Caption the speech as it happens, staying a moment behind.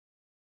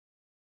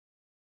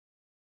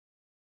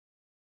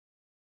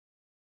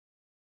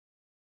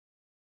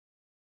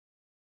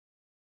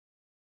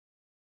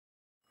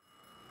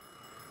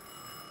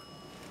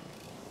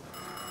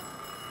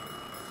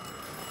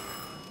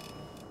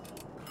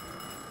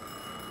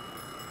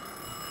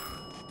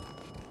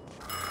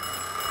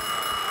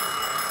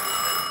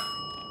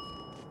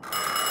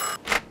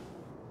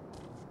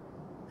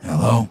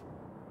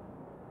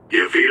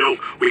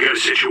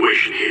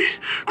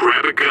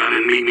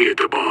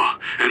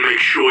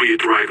sure you're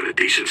driving a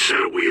decent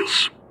set of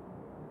wheels.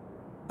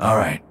 All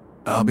right,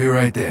 I'll be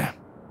right there.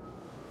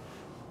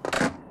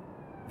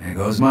 There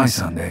goes my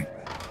Sunday.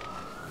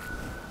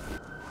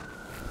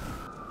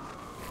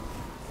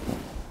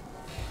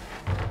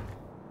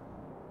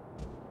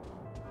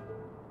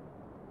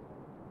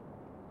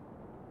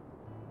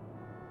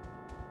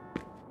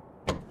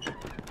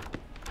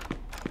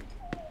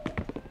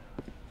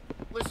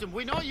 Listen,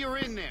 we know you're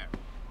in there.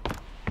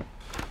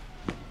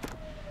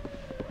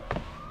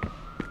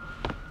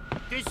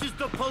 This is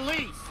the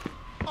police.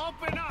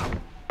 Open up!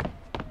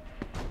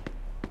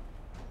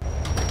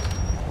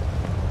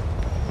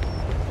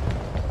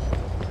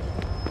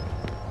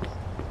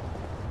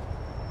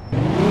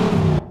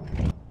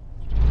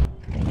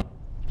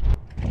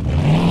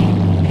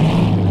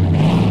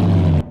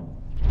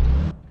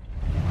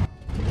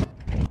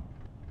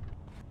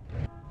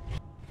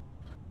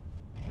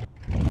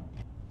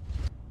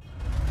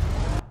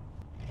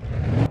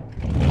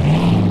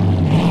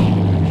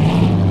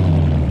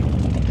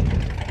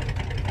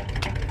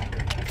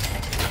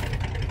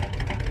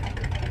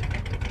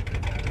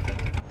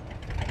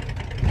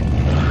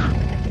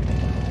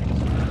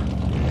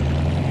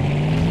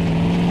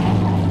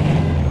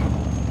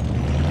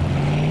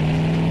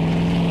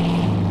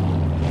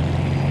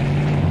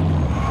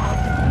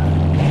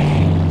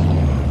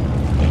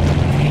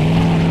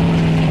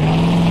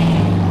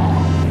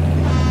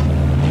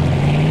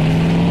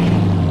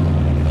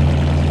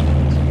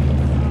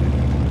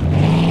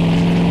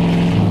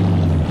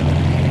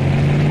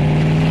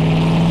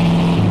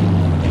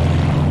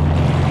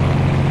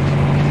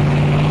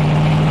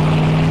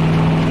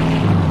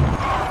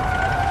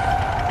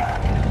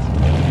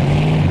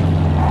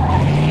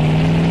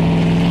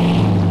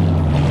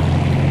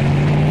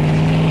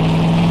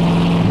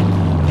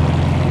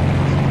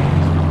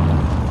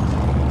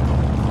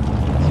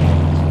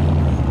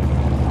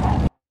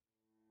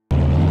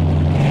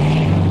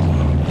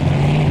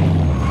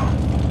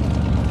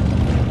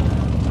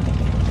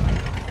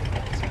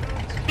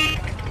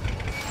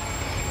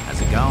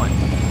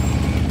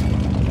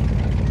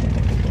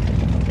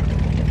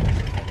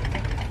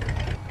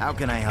 How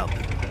can I help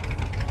you?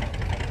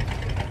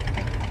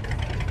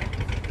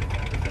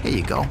 Here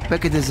you go.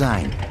 Pick a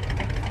design.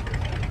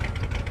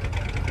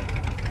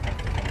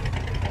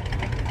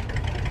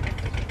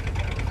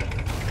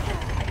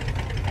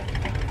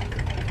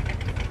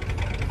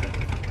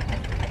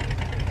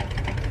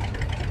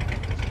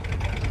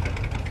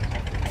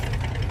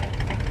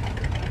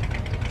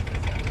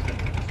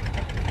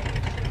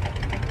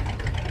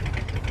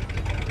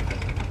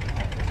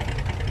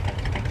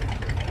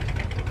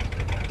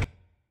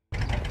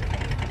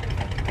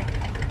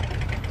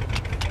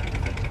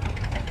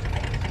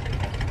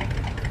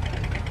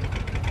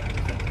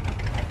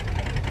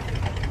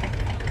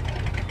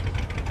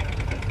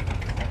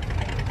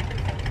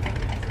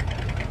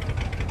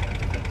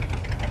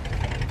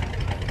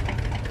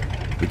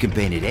 We can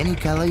paint it any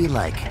color you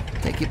like.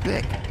 Take your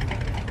pick.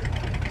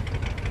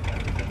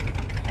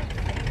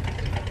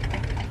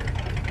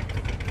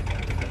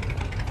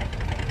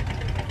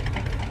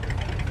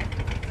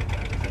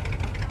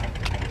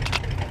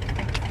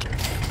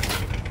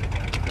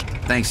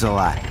 Thanks a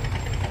lot.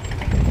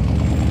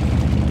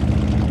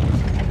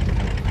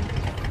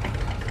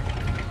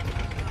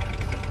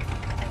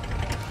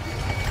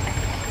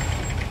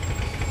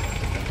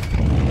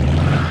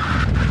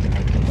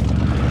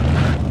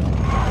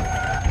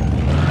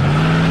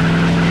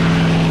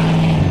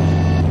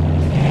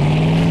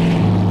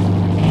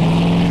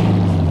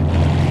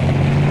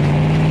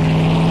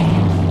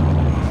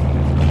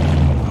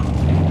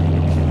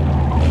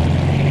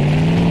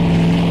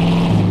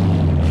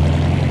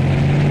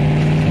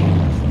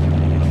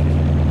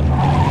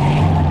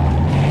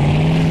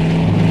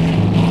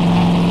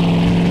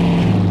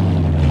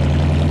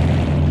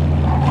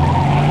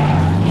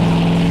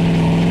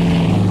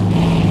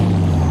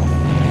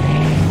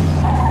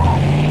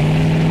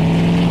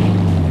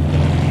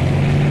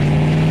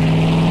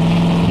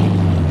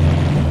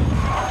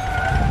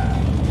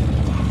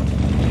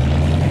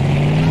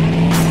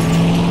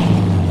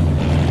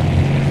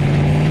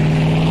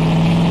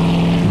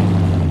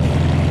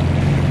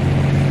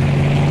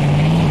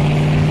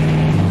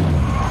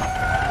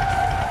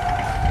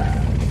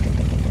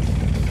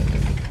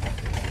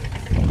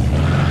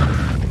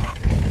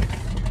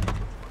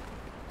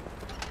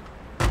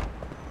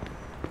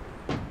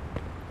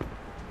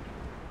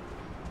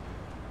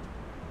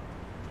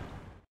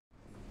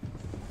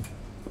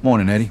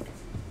 Morning, Eddie.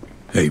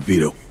 Hey,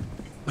 Vito.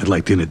 I'd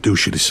like to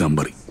introduce you to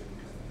somebody.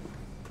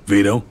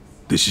 Vito,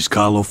 this is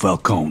Carlo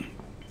Falcone.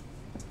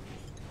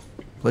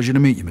 Pleasure to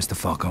meet you, Mr.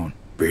 Falcone.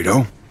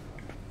 Vito?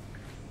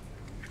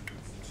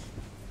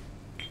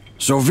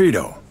 So,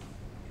 Vito,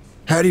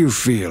 how do you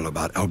feel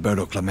about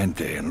Alberto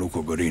Clemente and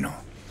Luco Guarino?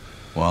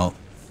 Well,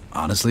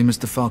 honestly,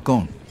 Mr.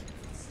 Falcone,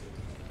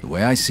 the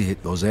way I see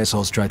it, those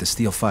assholes tried to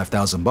steal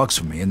 $5,000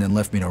 from me and then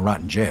left me to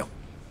rot in jail.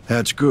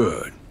 That's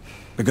good,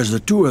 because the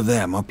two of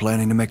them are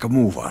planning to make a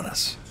move on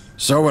us.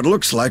 So it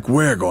looks like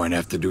we're going to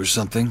have to do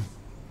something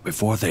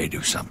before they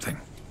do something.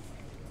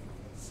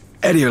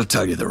 Eddie'll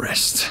tell you the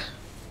rest.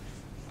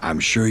 I'm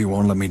sure you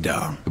won't let me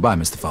down. Goodbye,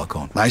 Mr.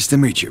 Falcone. Nice to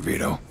meet you,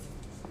 Vito.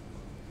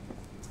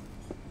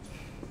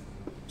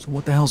 So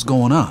what the hell's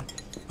going on?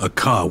 A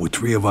car with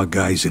 3 of our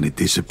guys in it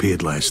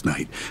disappeared last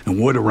night, and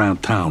word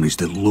around town is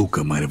that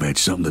Luca might have had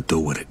something to do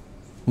with it.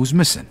 Who's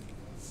missing?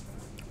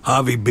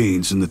 Harvey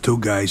Beans and the 2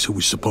 guys who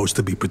were supposed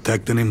to be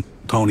protecting him,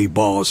 Tony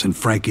Balls and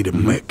Frankie the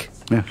Mick.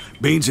 Yeah.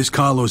 Beans is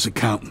Carlo's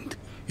accountant.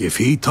 If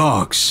he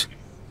talks,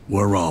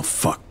 we're all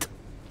fucked.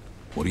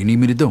 What do you need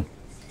me to do?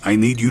 I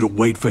need you to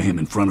wait for him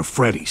in front of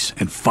Freddy's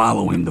and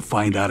follow him to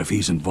find out if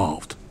he's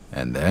involved.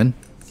 And then?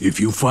 If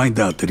you find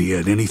out that he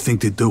had anything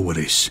to do with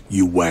this,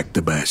 you whack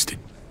the bastard.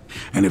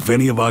 And if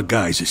any of our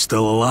guys is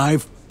still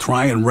alive,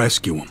 try and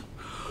rescue him.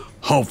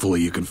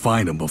 Hopefully you can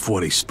find him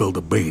before they spill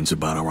the beans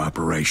about our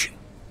operation.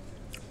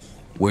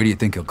 Where do you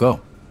think he'll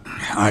go?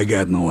 I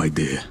got no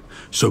idea.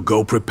 So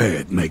go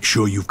prepared. Make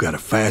sure you've got a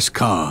fast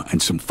car and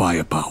some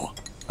firepower.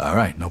 All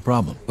right, no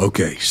problem.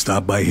 Okay,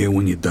 stop by here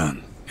when you're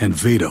done. And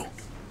Vito,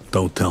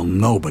 don't tell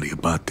nobody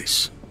about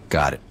this.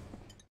 Got it.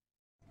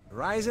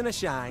 Rise and a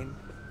shine.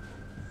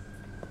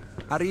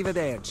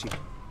 Arrivederci.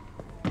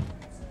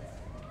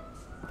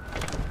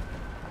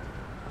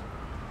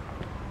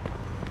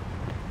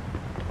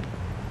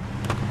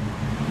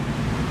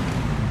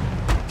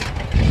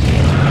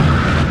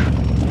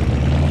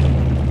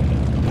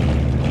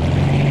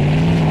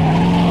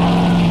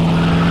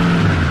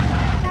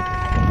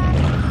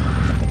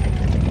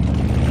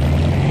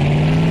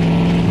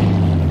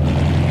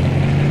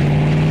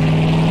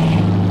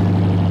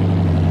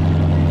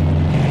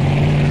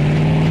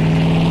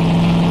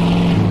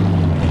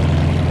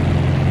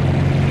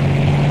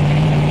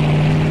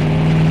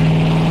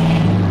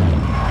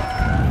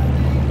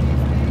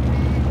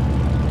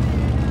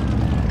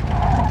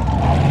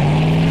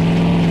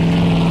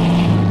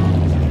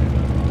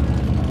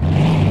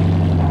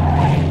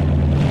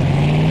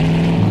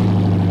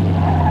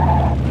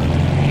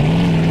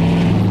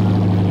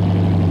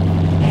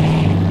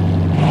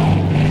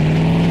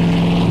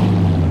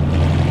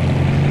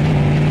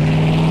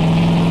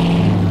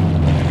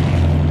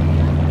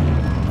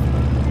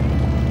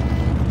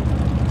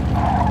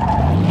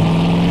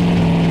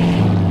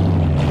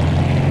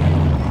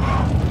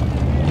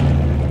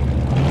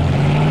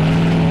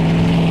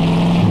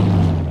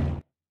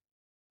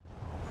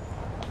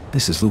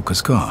 This is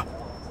Luca's car.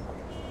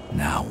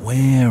 Now,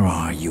 where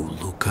are you,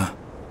 Luca?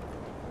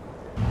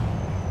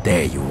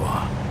 There you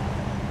are.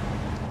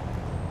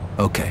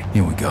 Okay,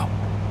 here we go.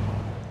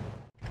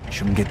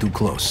 Shouldn't get too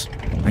close.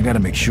 I gotta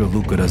make sure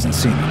Luca doesn't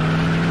see me.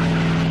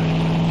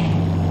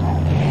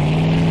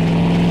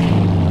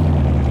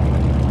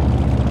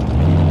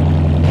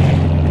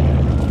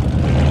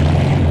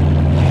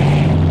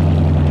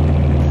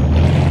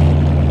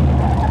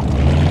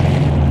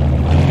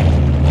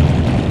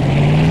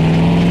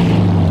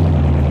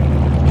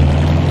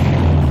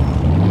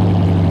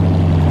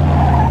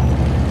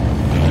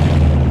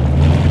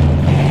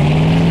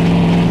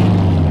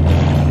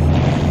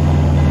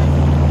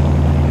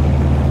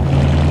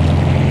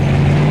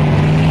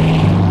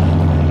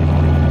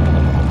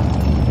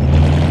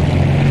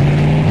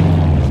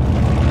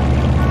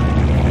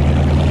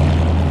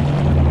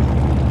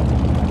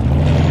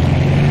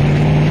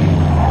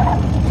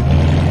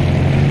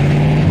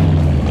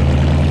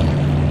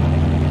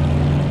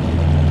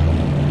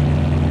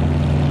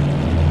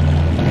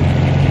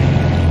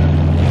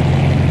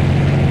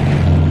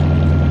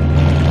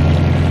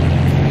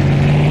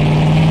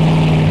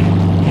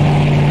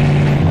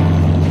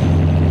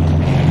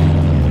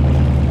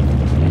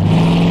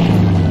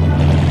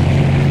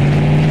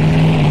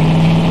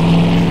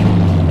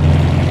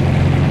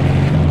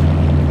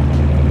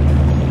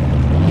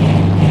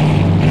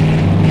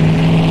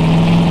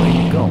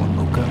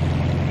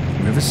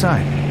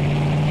 Riverside.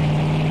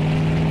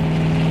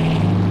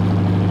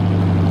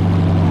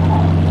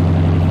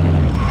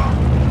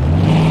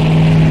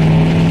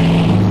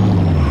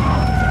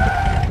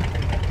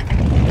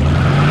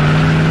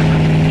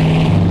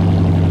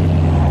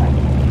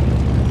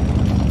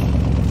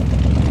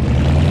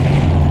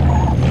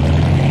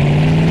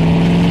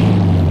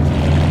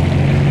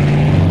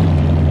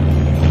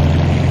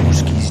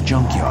 Brewski's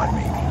junkyard,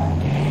 maybe.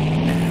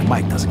 Nah,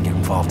 Mike doesn't get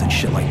involved in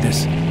shit like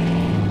this.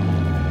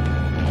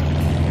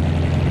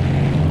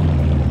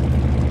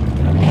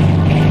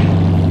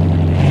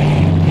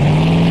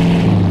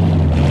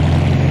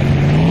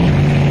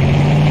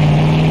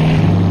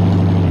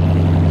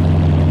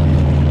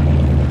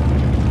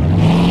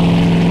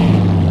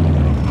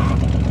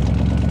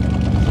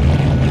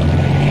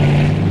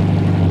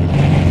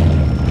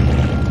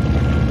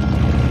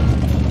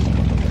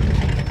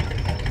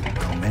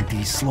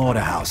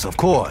 Slaughterhouse, of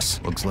course.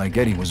 Looks like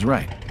Eddie was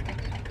right.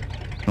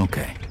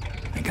 Okay,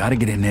 I gotta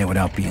get in there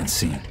without being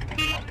seen.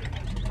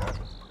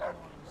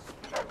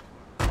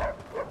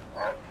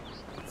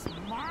 It's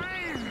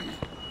mine!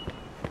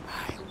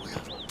 I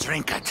will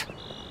drink it.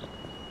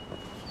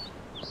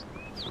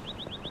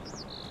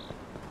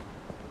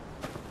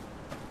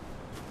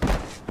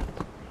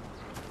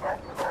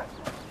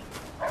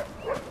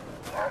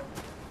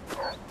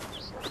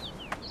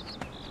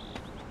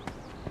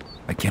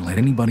 let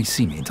anybody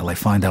see me until I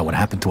find out what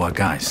happened to our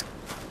guys.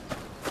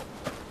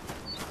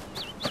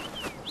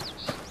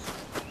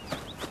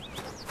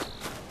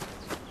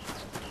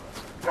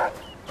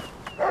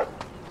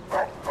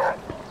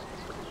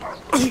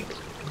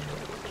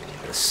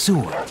 The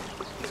sewer.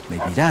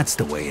 Maybe that's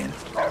the way in.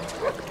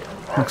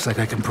 Looks like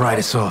I can pry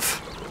this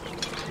off.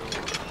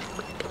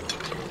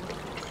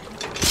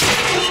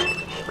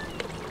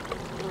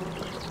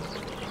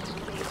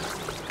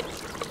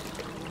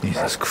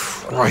 Jesus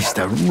Christ,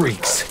 that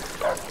reeks.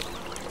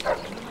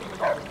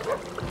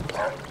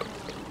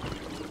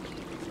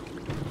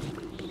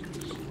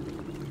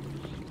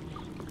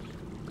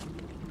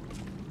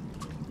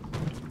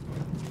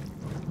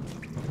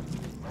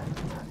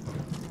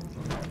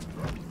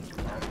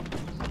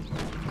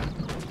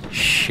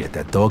 Shit,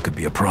 that dog could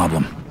be a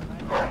problem.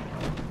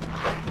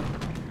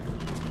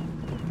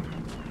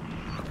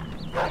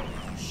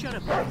 Shut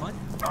up, bud.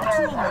 What's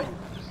wrong with you?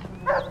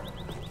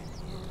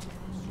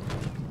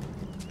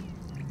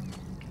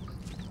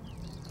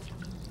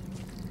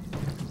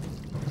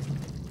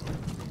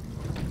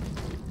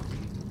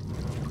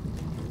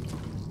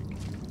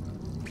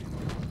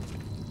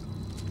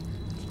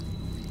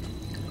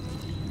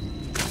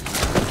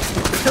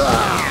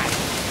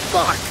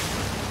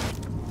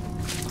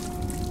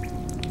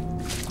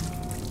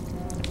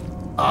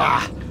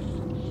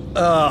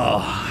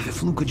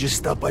 If Lou could just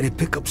stop by to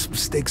pick up some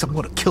steaks, I'm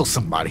gonna kill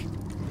somebody.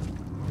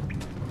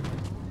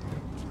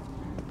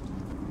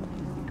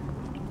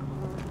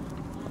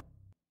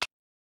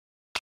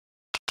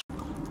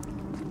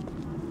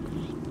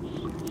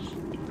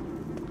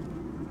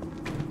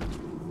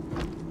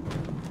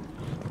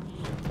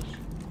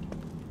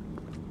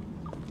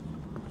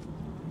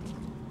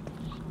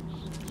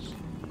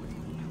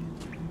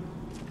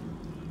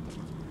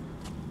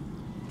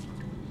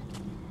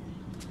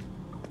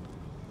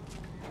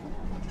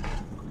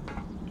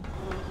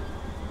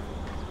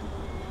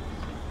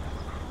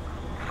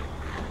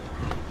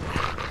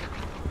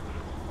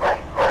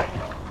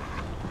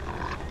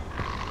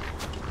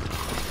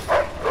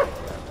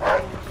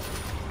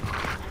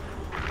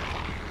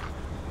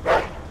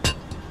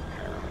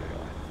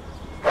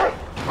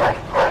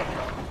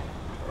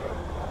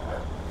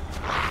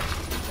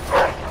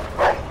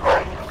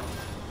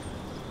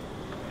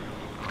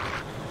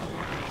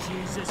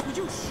 Jesus, would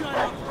you shut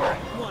up?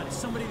 What, is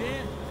somebody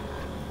there?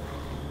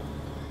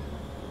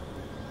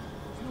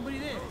 There's nobody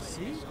there,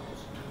 see?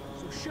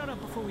 So shut up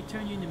before we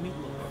turn you into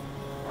meatloaf.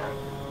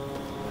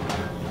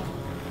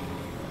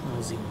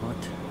 Lousy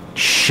mutt.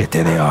 Shit,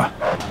 there they are.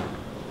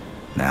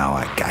 Now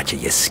I got you,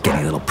 you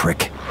skinny little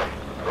prick.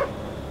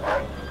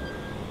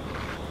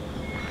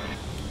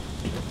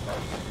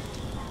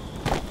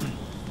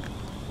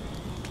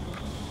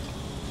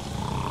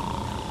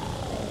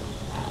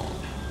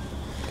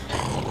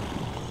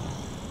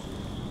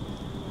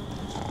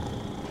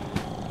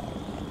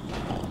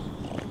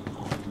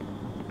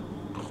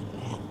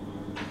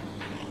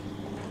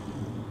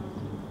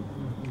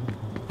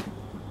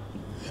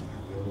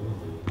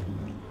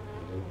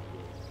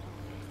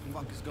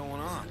 What the fuck is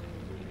going on?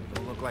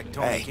 Don't look like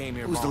Tony came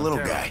here who's the little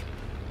guy?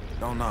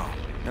 Don't know.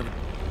 Never...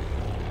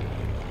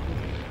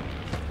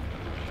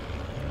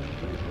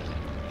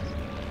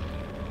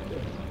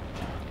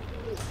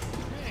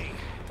 Hey,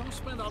 don't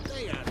spend all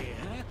day out here,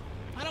 huh?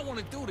 I don't want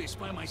to do this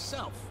by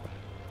myself.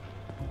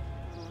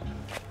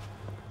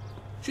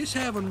 Just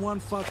having one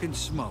fucking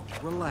smoke.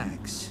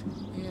 Relax.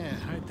 Yeah,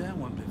 heard that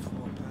one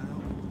before,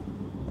 pal.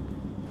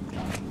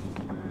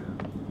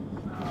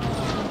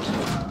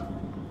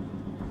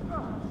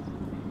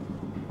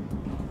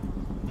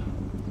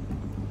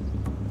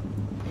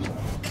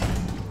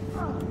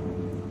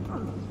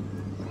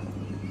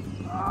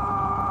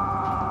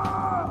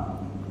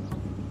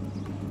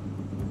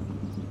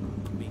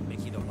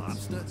 Mickey the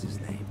Lobster? That's his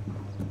name.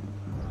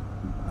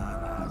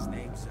 Nah, his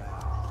name's,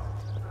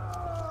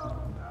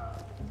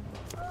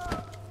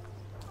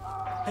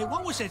 Hey,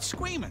 what was that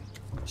screaming?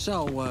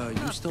 So,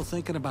 you still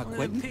thinking about One of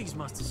them quitting? pigs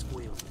must have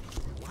squealed.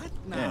 What?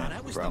 Nah, Yeah,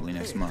 that was probably the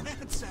next pig. month.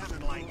 That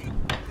sounded like it.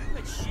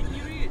 That shit in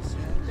your ears.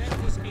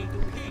 That was a pig.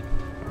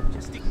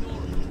 Just ignore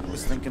it.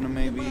 Was thinking of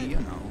maybe, you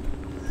know,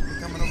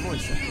 becoming a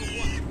voice actor.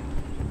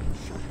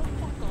 Shut the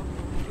fuck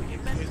up.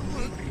 Get back to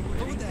work.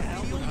 Who the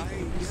hell would hire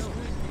you?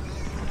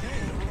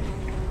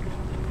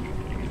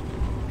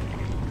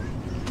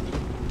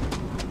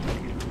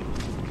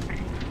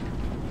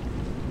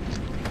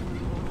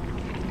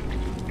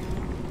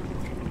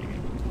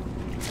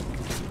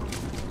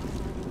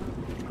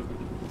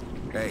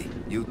 Hey,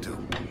 you two.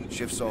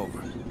 Shift's over.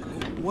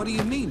 What do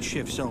you mean,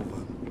 shift's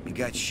over? You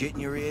got shit in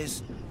your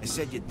ears? I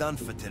said you're done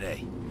for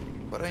today.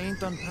 But I ain't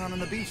done pounding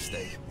the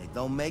beefsteak. Hey,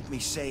 don't make me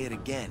say it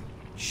again.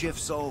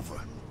 Shift's over.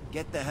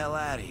 Get the hell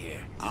out of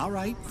here. All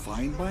right,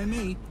 fine by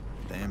me.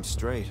 Damn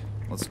straight.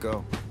 Let's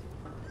go.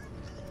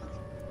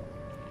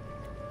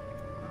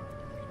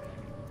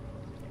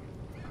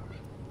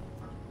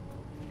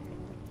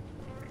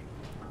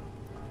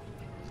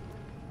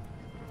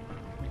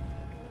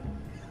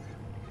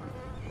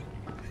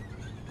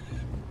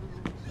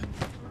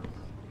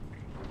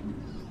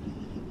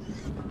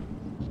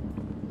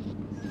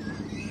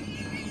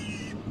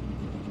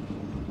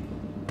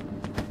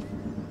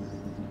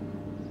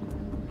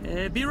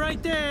 Be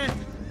right there.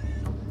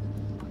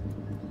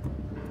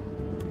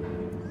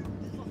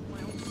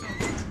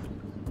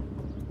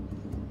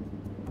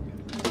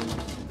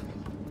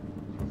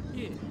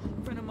 Yeah,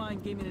 a friend of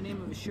mine gave me the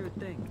name of a sure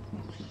thing.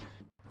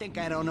 Think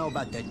I don't know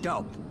about the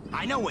dope.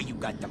 I know where you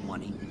got the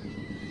money.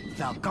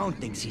 Falcone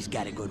thinks he's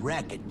got a good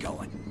racket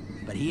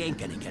going, but he ain't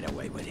gonna get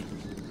away with it.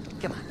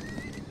 Come on,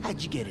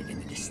 how'd you get it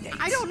into the States?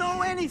 I don't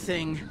know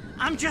anything.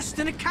 I'm just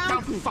an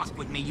accountant. Don't fuck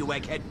with me, you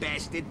egghead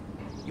bastard.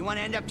 You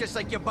wanna end up just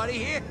like your buddy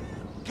here?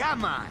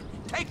 Come on,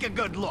 take a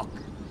good look.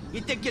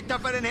 You think you're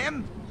tougher than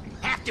him?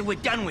 After we're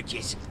done with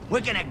you, we're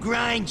gonna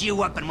grind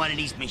you up in one of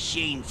these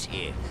machines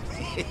here.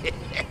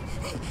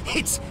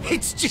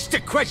 It's just a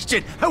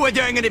question of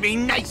whether I'm gonna be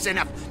nice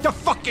enough to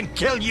fucking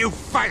kill you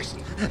first.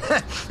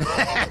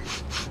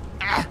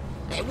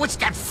 Hey, what's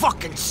that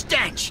fucking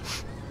stench?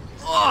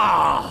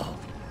 Oh!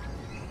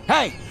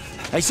 Hey,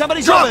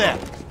 somebody's over there.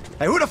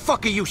 Hey, who the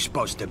fuck are you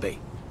supposed to be?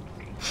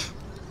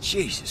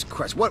 Jesus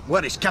Christ,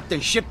 what is Captain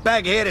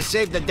Shitbag here to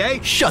save the day?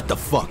 Shut the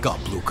fuck up,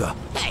 Luca.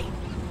 Hey,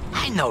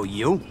 I know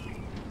you.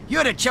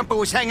 You're the chump who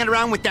was hanging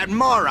around with that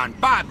moron,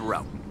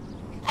 Barbaro.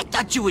 I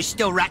thought you was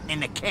still rotting in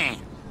the can.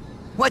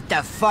 What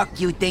the fuck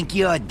you think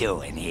you're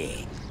doing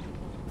here?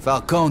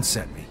 Falcone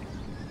sent me.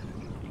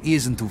 He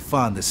isn't too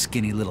fond of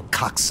skinny little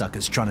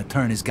cocksuckers trying to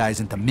turn his guys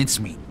into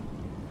mincemeat.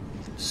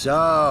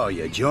 So,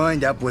 you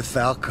joined up with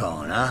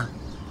Falcone, huh?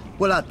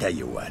 Well, I'll tell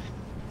you what.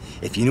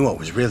 If you knew what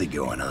was really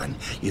going on,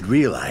 you'd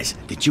realize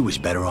that you was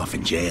better off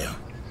in jail.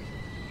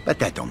 But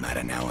that don't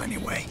matter now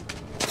anyway.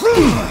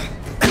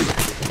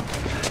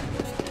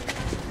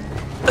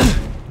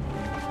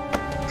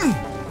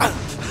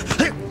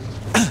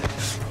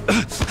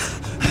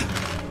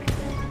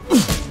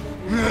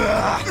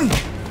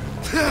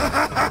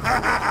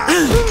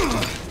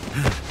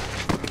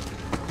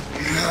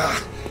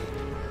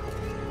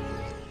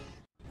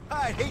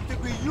 I'd hate to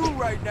be you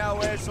right now,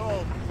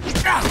 asshole.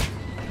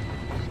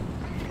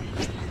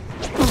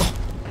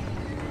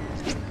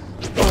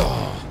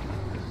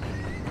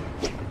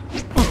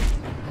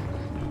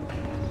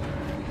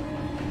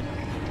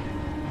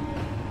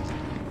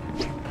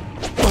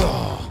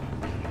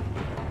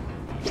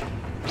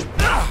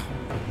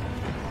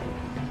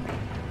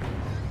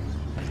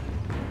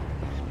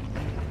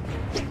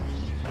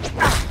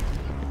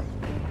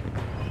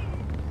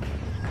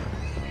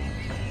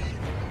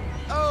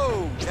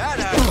 That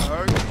had to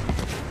hurt.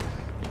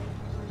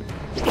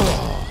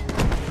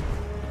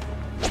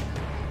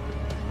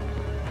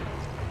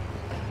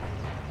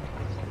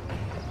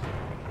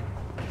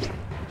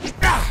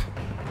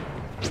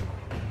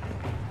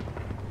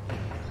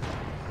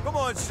 Come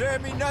on,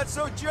 Sammy, not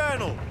so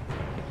gentle.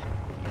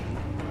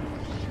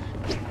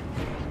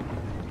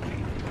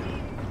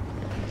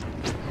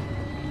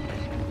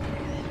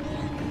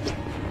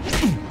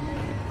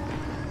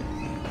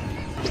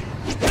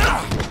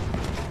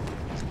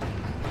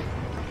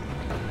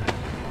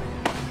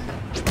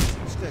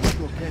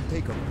 Can't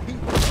take a peek,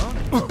 huh?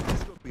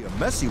 It's gonna be a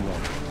messy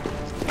one.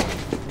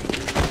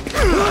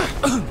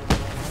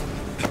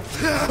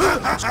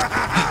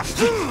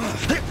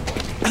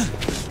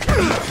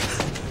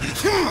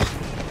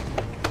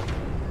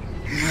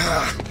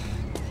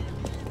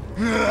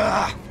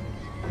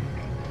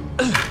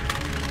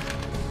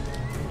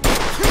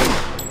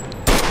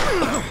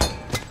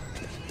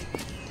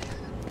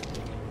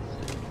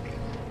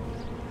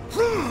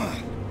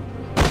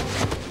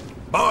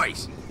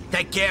 Boys,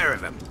 take care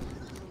of him.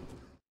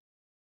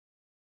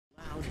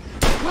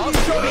 I'll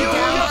show you who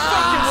you're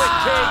fucking with,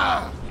 kid!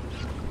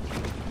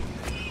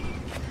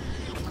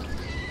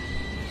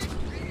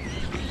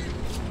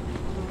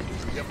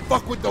 You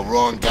fuck with the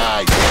wrong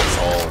guy,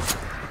 asshole.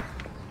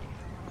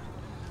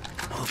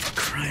 Oh, for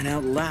crying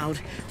out loud.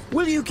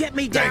 Will you get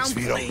me down, Thanks,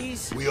 Vito.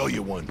 please? We owe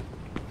you one.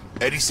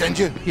 Eddie send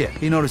you? Yeah,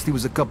 he noticed he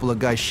was a couple of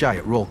guys shy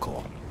at roll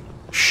call.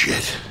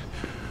 Shit.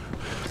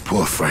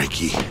 Poor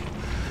Frankie.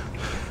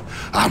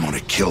 I'm gonna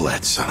kill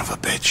that son of a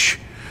bitch.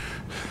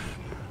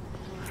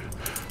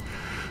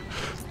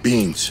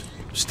 Beans,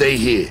 stay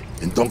here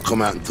and don't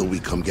come out until we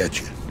come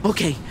get you.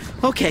 Okay.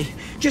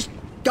 Just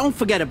don't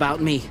forget about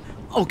me.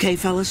 Okay,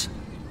 fellas?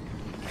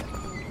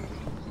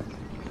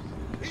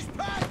 He's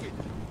packing!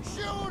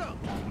 Shoot him!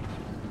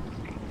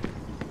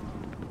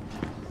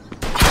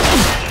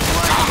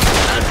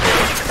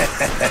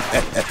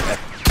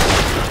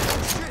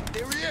 Shit,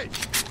 there he is!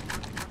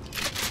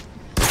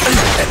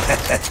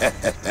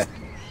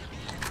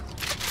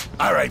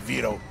 All right,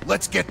 Vito,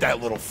 let's get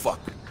that little fuck.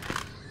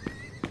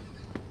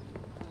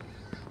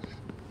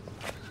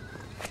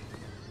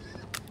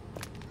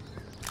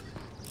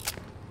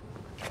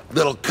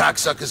 Little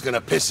cocksucker's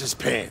gonna piss his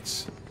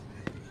pants.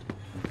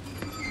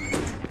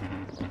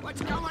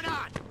 What's going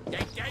on?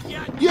 They dead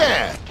yet?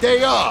 Yeah,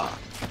 they are.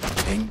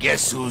 And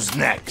guess who's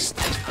next?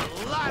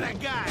 A lot of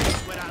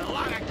guys with a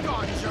lot of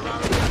guns are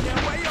already on their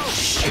way over.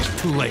 Shit,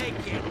 too late.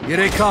 Here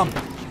they come.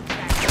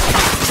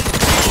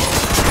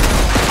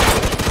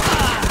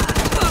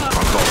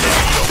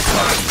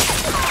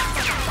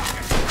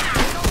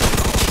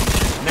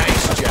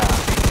 Nice job.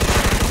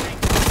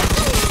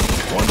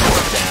 One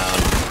more down.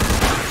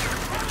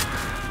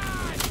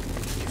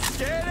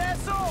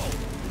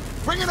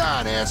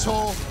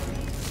 asshole.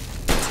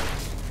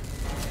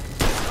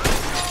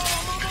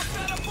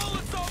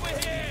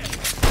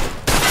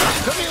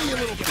 Come here, you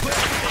little prick.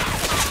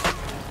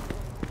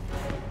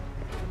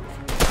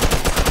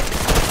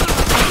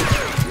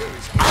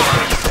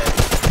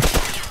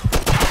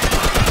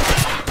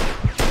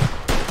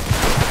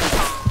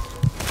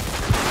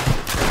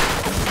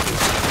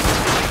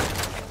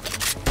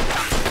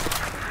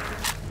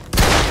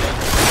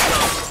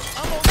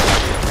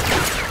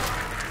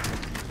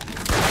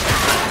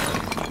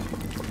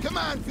 Come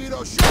on,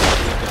 Vito, show me what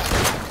you got.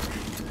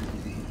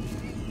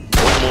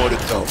 One more to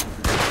go.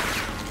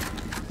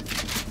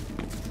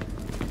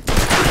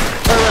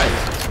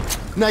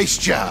 Nice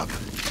job.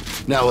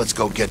 Now let's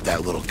go get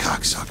that little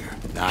cocksucker.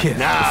 Knock, Yeah,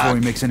 knock. before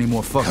he makes any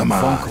more fucking Come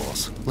on. phone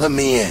calls. Let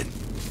me in.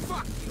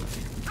 Fuck you.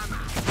 Come on.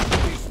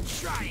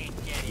 Just try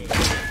and get in.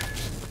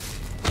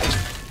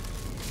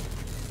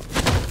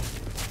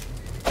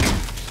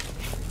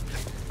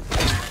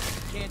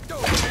 Can't do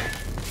it.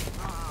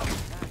 Oh,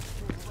 that's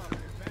too fucking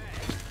bad.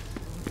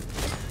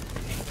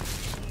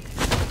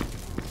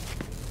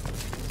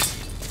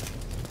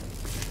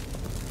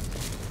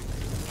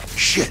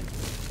 Shit.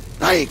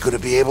 I ain't gonna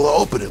be able to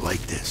open it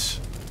like this.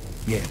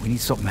 Yeah, we need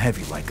something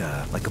heavy, like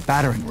a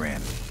battering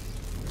ram.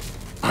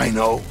 I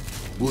know.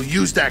 We'll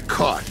use that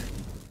cart.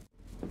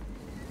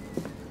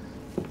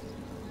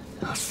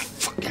 Oh,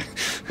 fucking...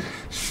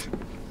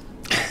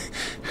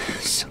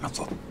 Son of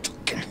a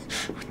fucking...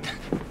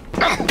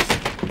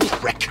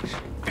 Prick.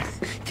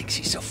 Thinks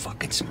he's so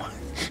fucking smart.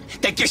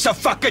 Think you're so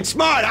fucking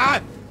smart, huh?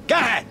 Go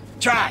ahead.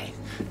 Try.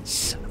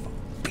 Son of a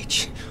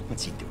bitch.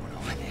 What's he doing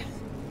over there?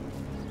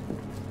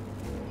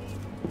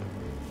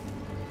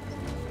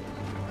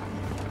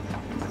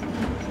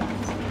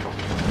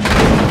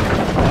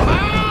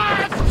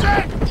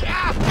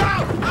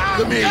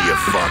 Come here, you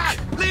fuck.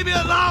 Leave me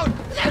alone!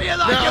 Leave me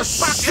alone, Now you I'll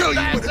fucking show you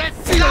what it bastard!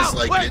 feels No,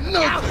 like, wait, you no,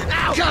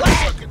 no-good no,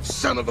 cocksucking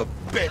son of a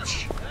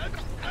bitch.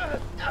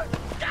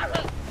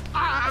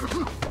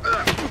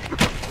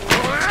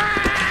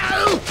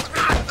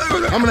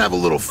 I'm gonna have a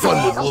little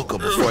fun with Luca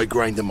before I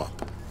grind him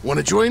up.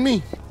 Wanna join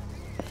me?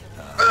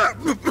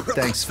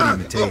 Thanks for the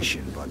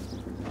invitation, but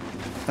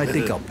I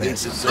think I'll pass.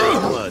 It's the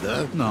same blood,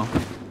 huh? No,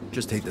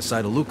 just hate the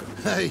sight of Luca.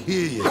 I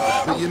hear you,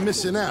 but you're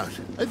missing out.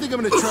 I think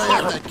I'm gonna try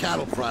out that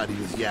cattle prod he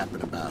was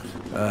yapping about.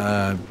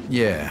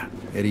 Yeah.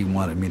 Eddie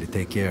wanted me to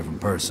take care of him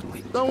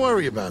personally. Don't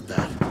worry about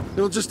that.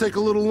 It'll just take a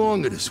little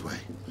longer this way.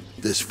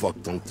 This fuck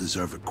don't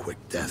deserve a quick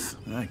death.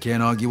 I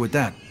can't argue with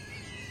that.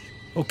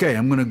 Okay,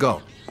 I'm gonna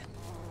go.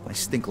 I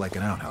stink like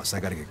an outhouse. I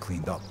gotta get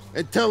cleaned up.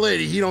 And tell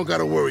Eddie he don't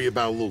gotta worry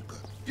about Luca.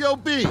 Yo,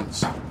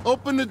 Beans,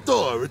 open the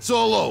door. It's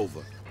all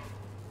over.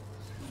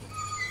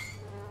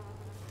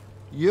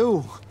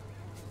 You're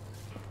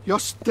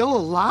still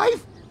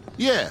alive?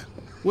 Yeah,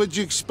 what'd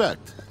you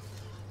expect?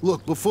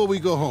 Look, before we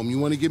go home, you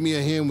want to give me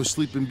a hand with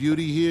Sleeping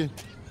Beauty here?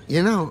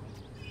 You know,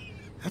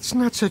 that's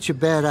not such a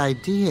bad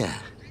idea.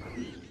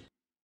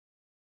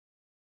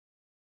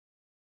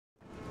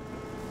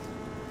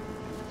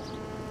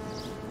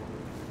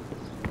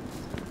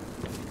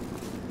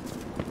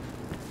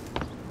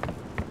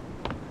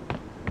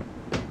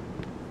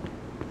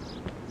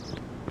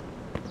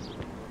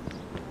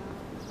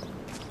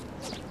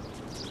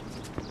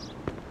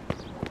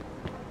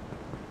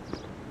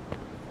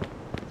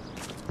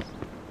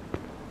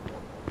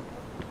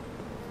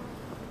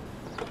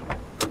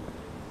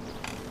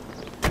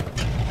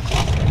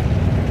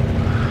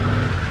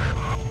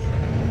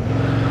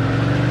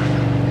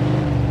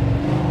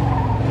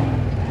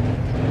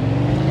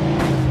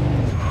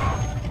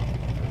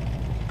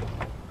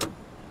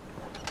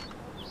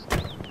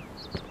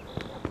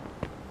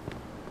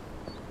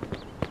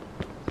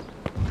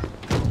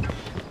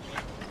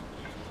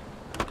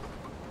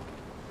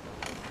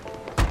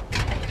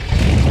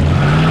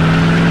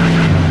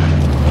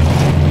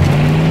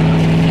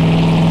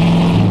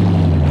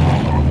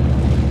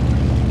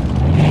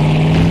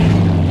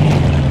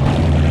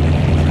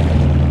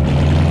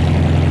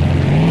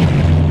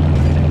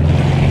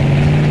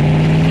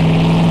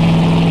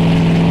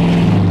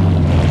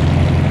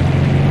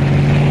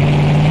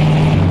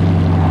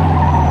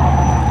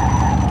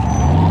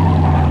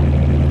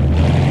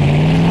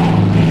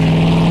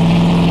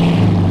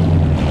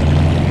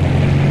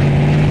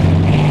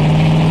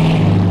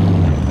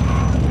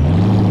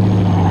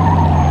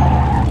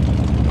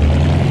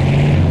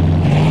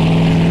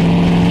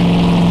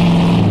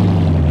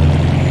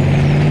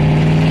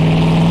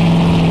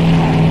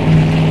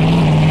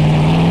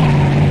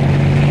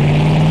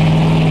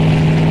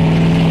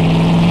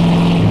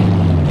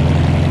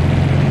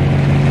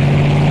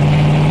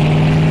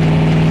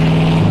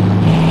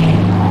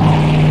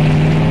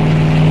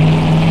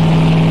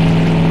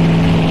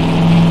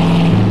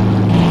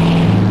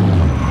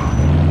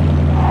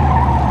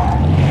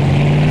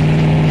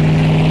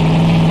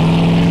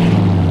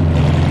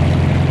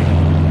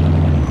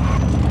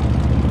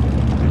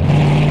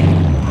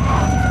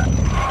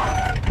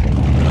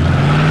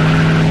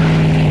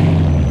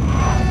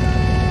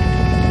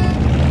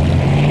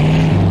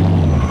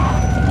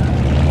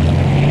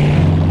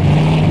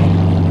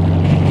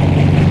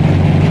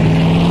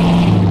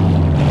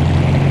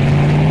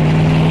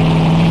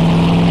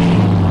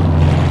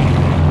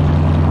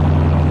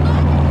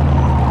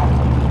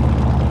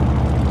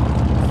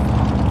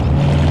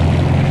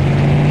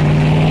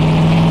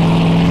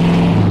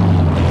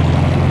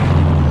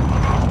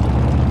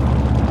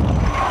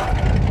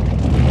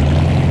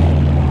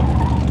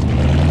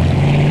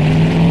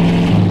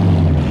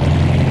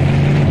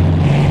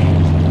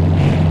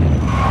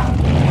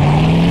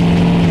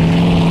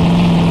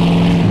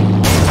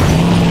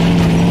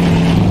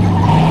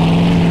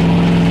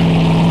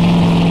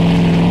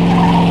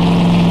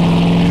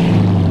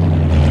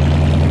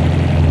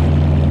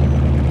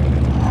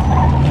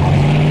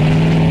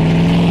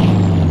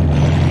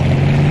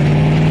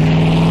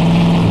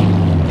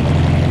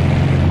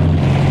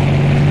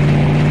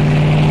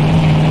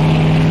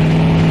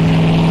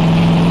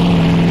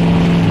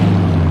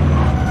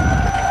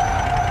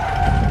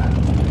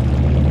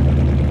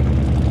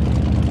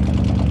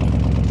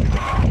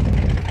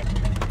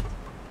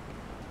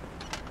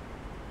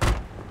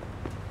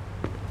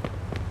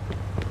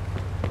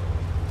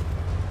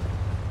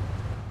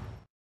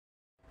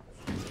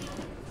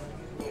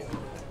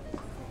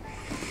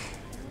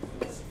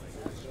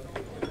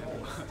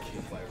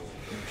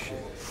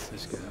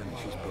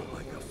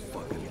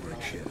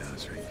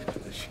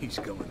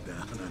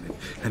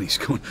 And he's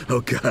going,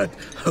 oh God,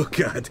 oh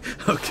God,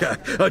 oh God,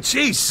 oh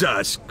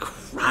Jesus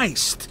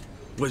Christ.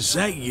 Was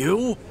that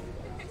you?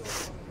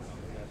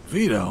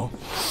 Vito?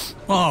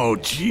 Oh,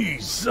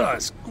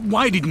 Jesus.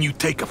 Why didn't you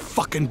take a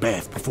fucking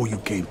bath before you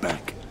came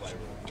back?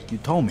 You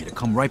told me to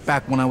come right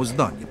back when I was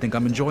done. You think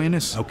I'm enjoying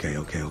this? Okay.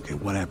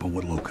 What happened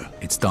with Luca?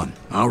 It's done.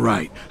 All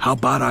right. How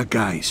about our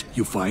guys?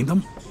 You find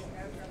them?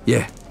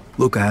 Yeah.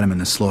 Luca had him in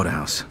the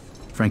slaughterhouse.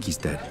 Frankie's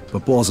dead,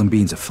 but Balls and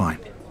Beans are fine.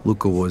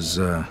 Luca was,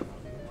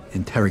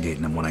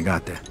 interrogating him when I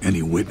got there.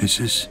 Any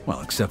witnesses?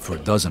 Well, except for a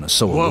dozen or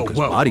so of Luca's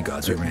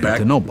bodyguards who ran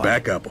into nobody.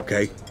 Back up,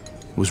 okay?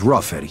 It was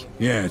rough, Eddie.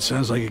 Yeah, it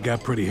sounds like it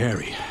got pretty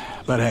hairy.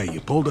 But hey, you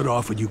pulled it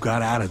off and you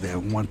got out of there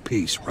in one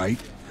piece, right?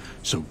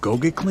 So go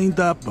get cleaned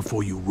up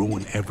before you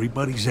ruin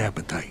everybody's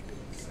appetite.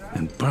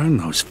 And burn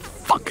those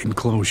fucking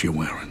clothes you're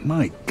wearing.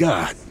 My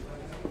God.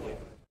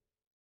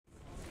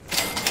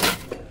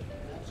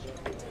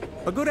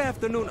 A good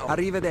afternoon.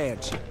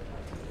 Arrivederci.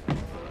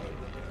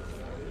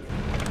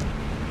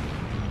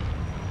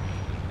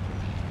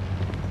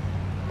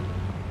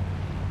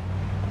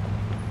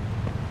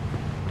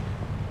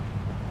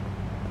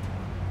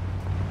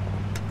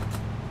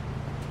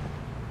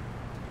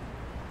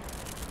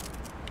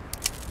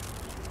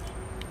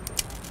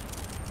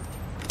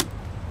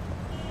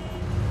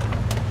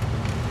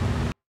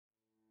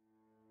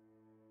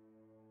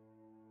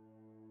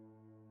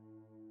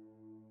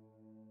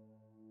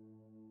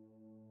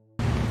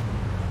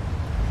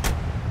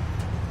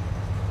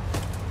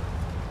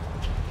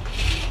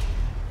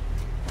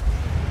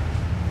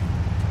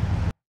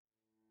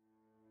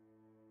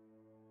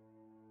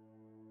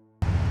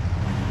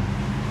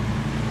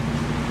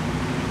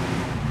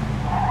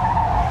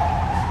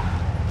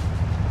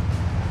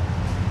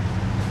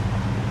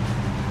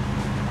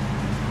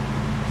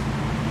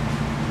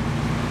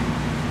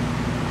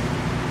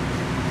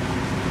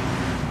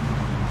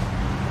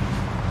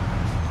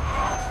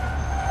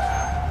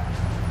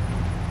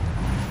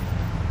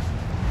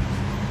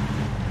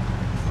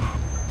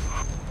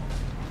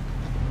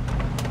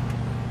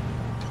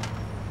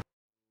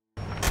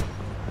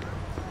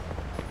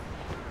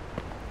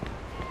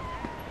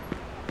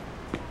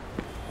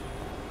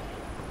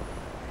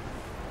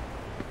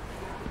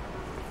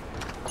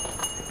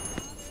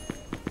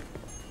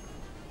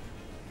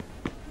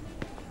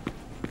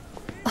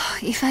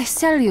 If I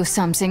sell you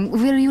something,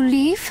 will you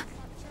leave?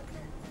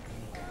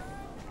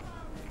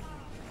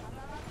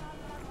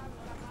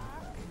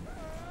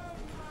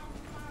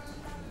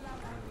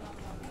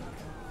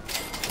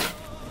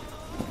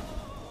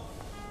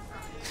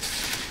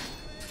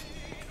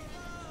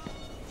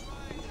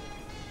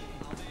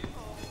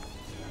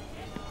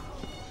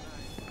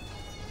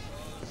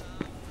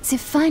 The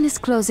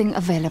finest clothing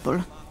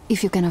available,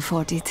 if you can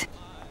afford it.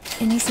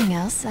 Anything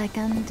else I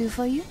can do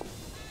for you?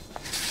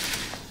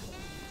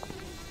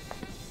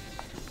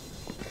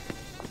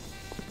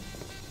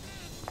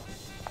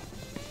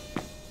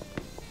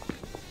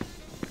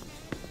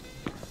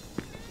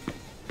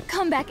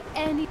 Come back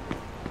any...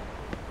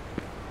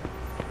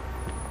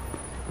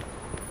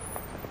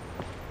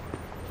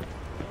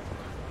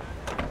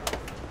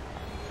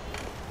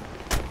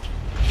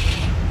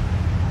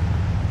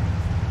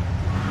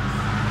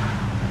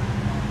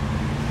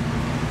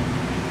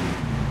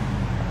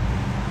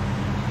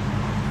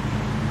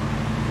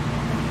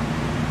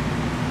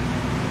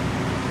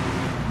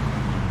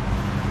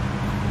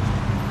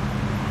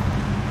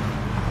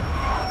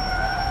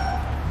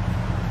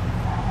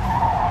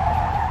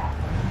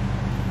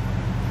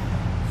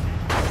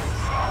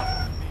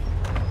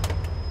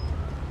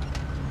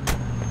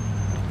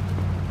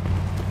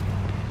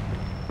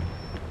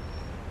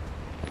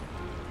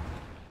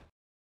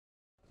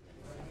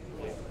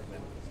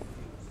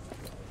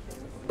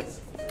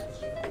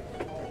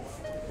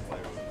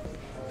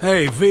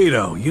 Hey,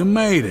 Vito, you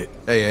made it.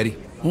 Hey, Eddie.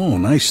 Oh,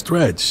 nice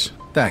threads.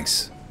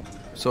 Thanks.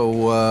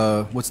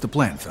 So, what's the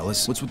plan,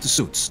 fellas? What's with the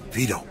suits?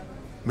 Vito,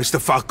 Mr.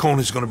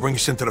 Falcone is gonna bring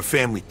us into the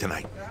family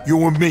tonight.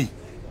 You and me.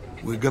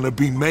 We're gonna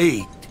be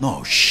made.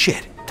 No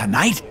shit.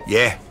 Tonight?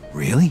 Yeah.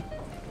 Really?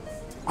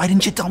 Why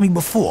didn't you tell me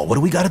before? What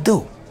do we gotta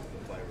do?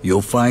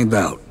 You'll find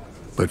out.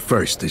 But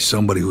first, there's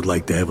somebody who'd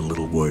like to have a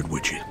little word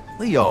with you.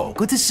 Leo,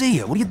 good to see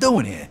you. What are you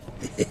doing here?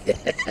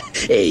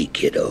 Hey,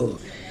 kiddo.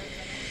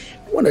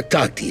 I want to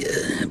talk to you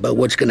about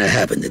what's gonna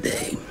happen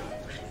today.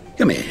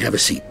 Come here, have a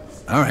seat.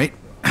 All right.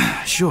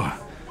 Sure.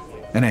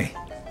 And hey,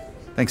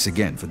 thanks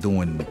again for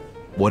doing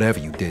whatever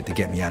you did to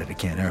get me out of the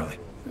can early.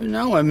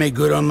 Now I make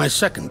good on my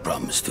second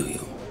promise to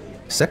you.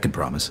 Second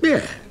promise?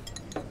 Yeah.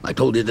 I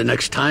told you the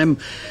next time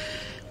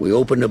we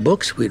opened the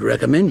books, we'd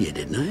recommend you,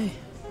 didn't I?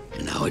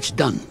 And now it's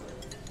done.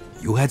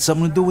 You had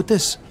something to do with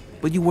this?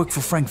 But you work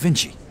for Frank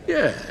Vinci.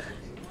 Yeah.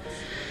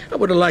 I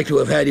would have liked to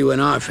have had you in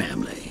our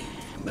family.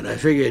 But I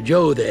figure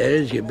Joe there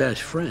is your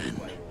best friend.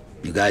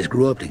 You guys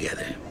grew up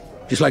together,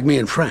 just like me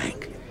and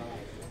Frank.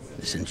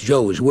 Since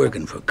Joe was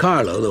working for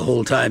Carlo the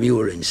whole time you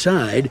were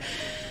inside,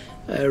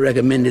 I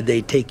recommended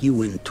they take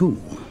you in too,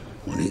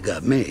 when he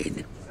got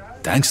made.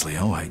 Thanks,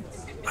 Leo. I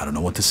don't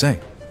know what to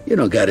say. You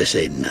don't gotta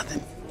say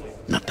nothing.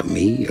 Not to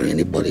me or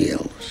anybody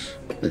else.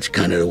 That's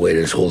kind of the way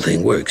this whole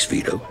thing works,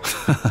 Vito.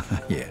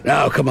 Yeah.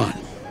 Now, come on.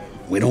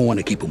 We don't want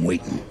to keep them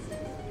waiting.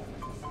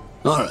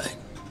 All right.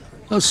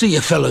 I'll see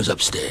you fellas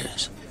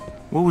upstairs.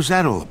 What was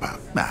that all about?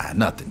 Nah,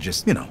 nothing.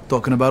 Just,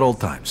 talking about old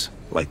times.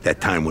 Like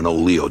that time when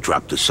old Leo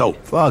dropped the soap.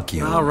 Fuck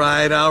you. All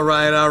right.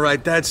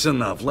 That's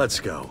enough. Let's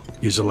go.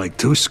 Yous are like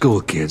two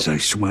school kids, I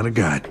swear to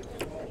God.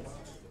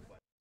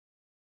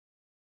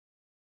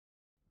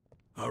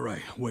 All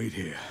right, wait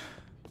here.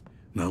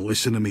 Now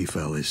listen to me,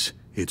 fellas.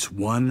 It's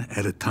one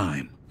at a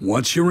time.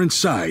 Once you're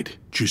inside,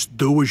 just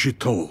do as you're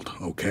told,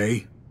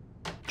 okay?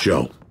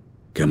 Joe,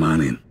 come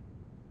on in.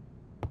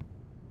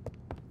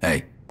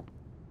 Hey.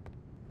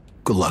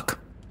 Good luck.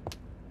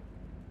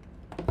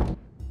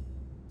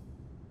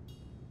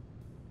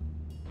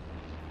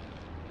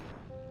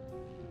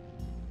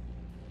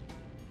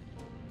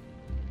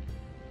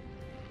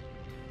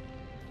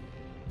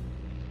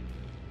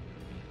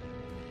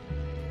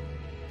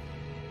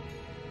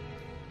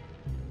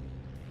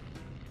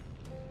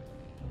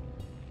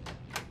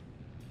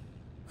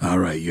 All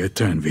right, your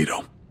turn,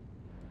 Vito.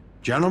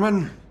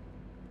 Gentlemen,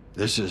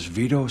 this is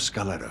Vito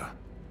Scaletta.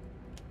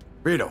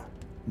 Vito,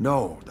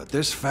 know that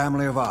this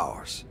family of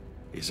ours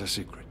is a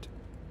secret.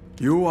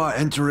 You are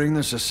entering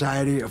the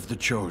Society of the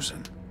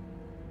Chosen.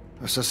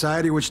 A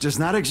society which does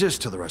not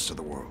exist to the rest of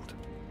the world.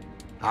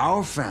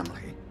 Our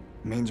family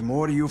means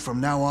more to you from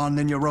now on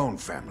than your own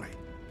family,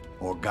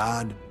 or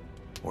God,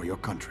 or your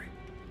country.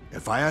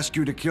 If I ask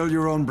you to kill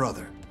your own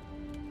brother,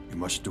 you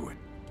must do it.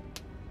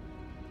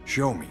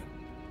 Show me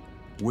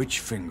which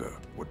finger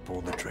would pull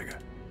the trigger.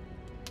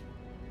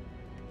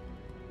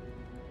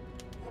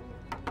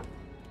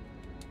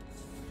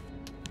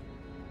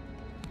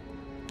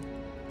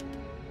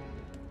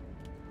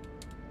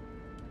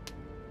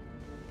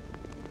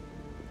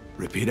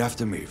 Repeat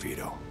after me,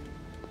 Vito.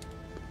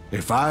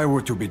 If I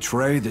were to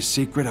betray the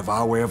secret of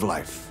our way of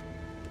life.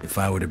 If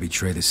I were to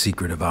betray the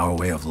secret of our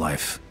way of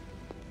life.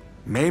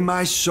 May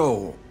my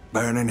soul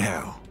burn in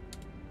hell,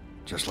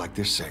 just like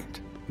this saint.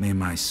 May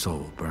my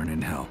soul burn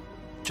in hell,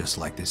 just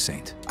like this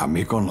saint.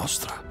 Amico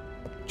nostra.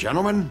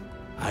 Gentlemen,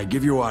 I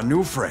give you our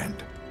new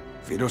friend,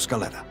 Vito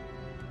Scaletta.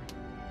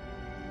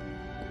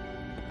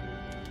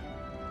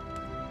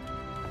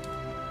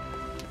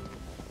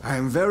 I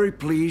am very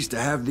pleased to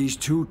have these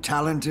two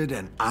talented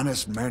and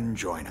honest men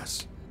join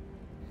us.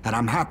 And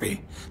I'm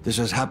happy this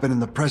has happened in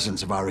the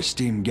presence of our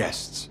esteemed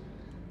guests,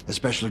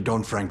 especially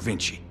Don Frank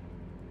Vinci.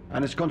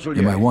 And his consigliere.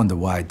 You might wonder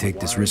why I'd take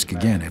this risk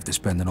again after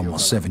spending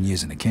almost 7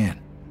 years in a can.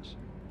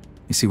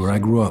 You see, where I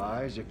grew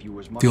up,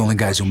 the only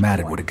guys who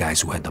mattered were the guys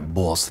who had the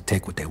balls to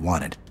take what they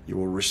wanted. You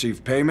will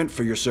receive payment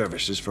for your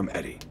services from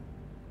Eddie.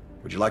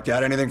 Would you like to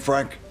add anything,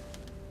 Frank?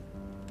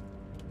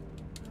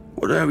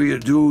 Whatever you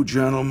do,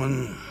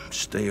 gentlemen,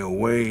 stay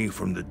away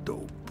from the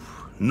dope.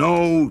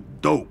 No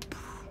dope.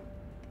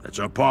 That's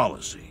our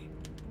policy.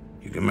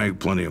 You can make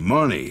plenty of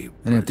money.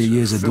 And after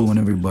years of doing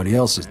everybody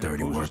else's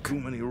dirty work, Too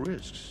many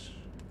risks.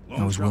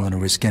 I was willing to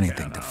risk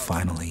anything to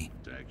finally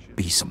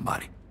be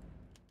somebody.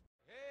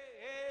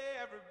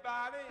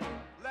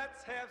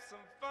 Let's have some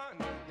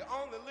fun. You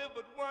only live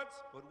but once,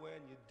 but when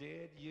you're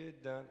dead, you're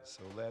done.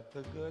 So let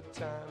the good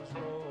times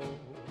roll.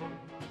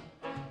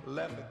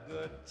 Let the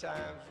good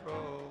times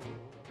roll.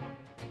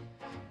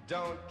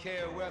 Don't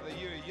care whether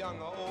you're young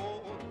or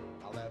old.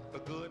 Now let the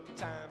good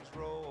times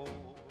roll.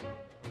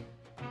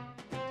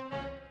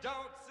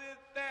 Don't sit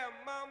there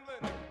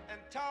mumbling and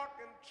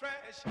talking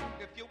trash.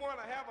 If you want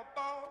to have a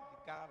ball, you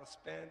gotta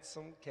spend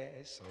some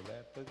cash. So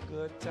let the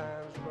good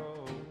times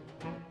roll.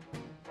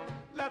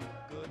 Let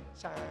the good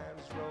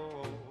times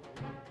roll.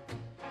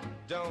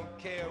 Don't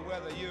care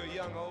whether you're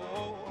young or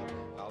old.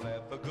 I'll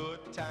let the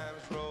good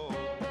times roll.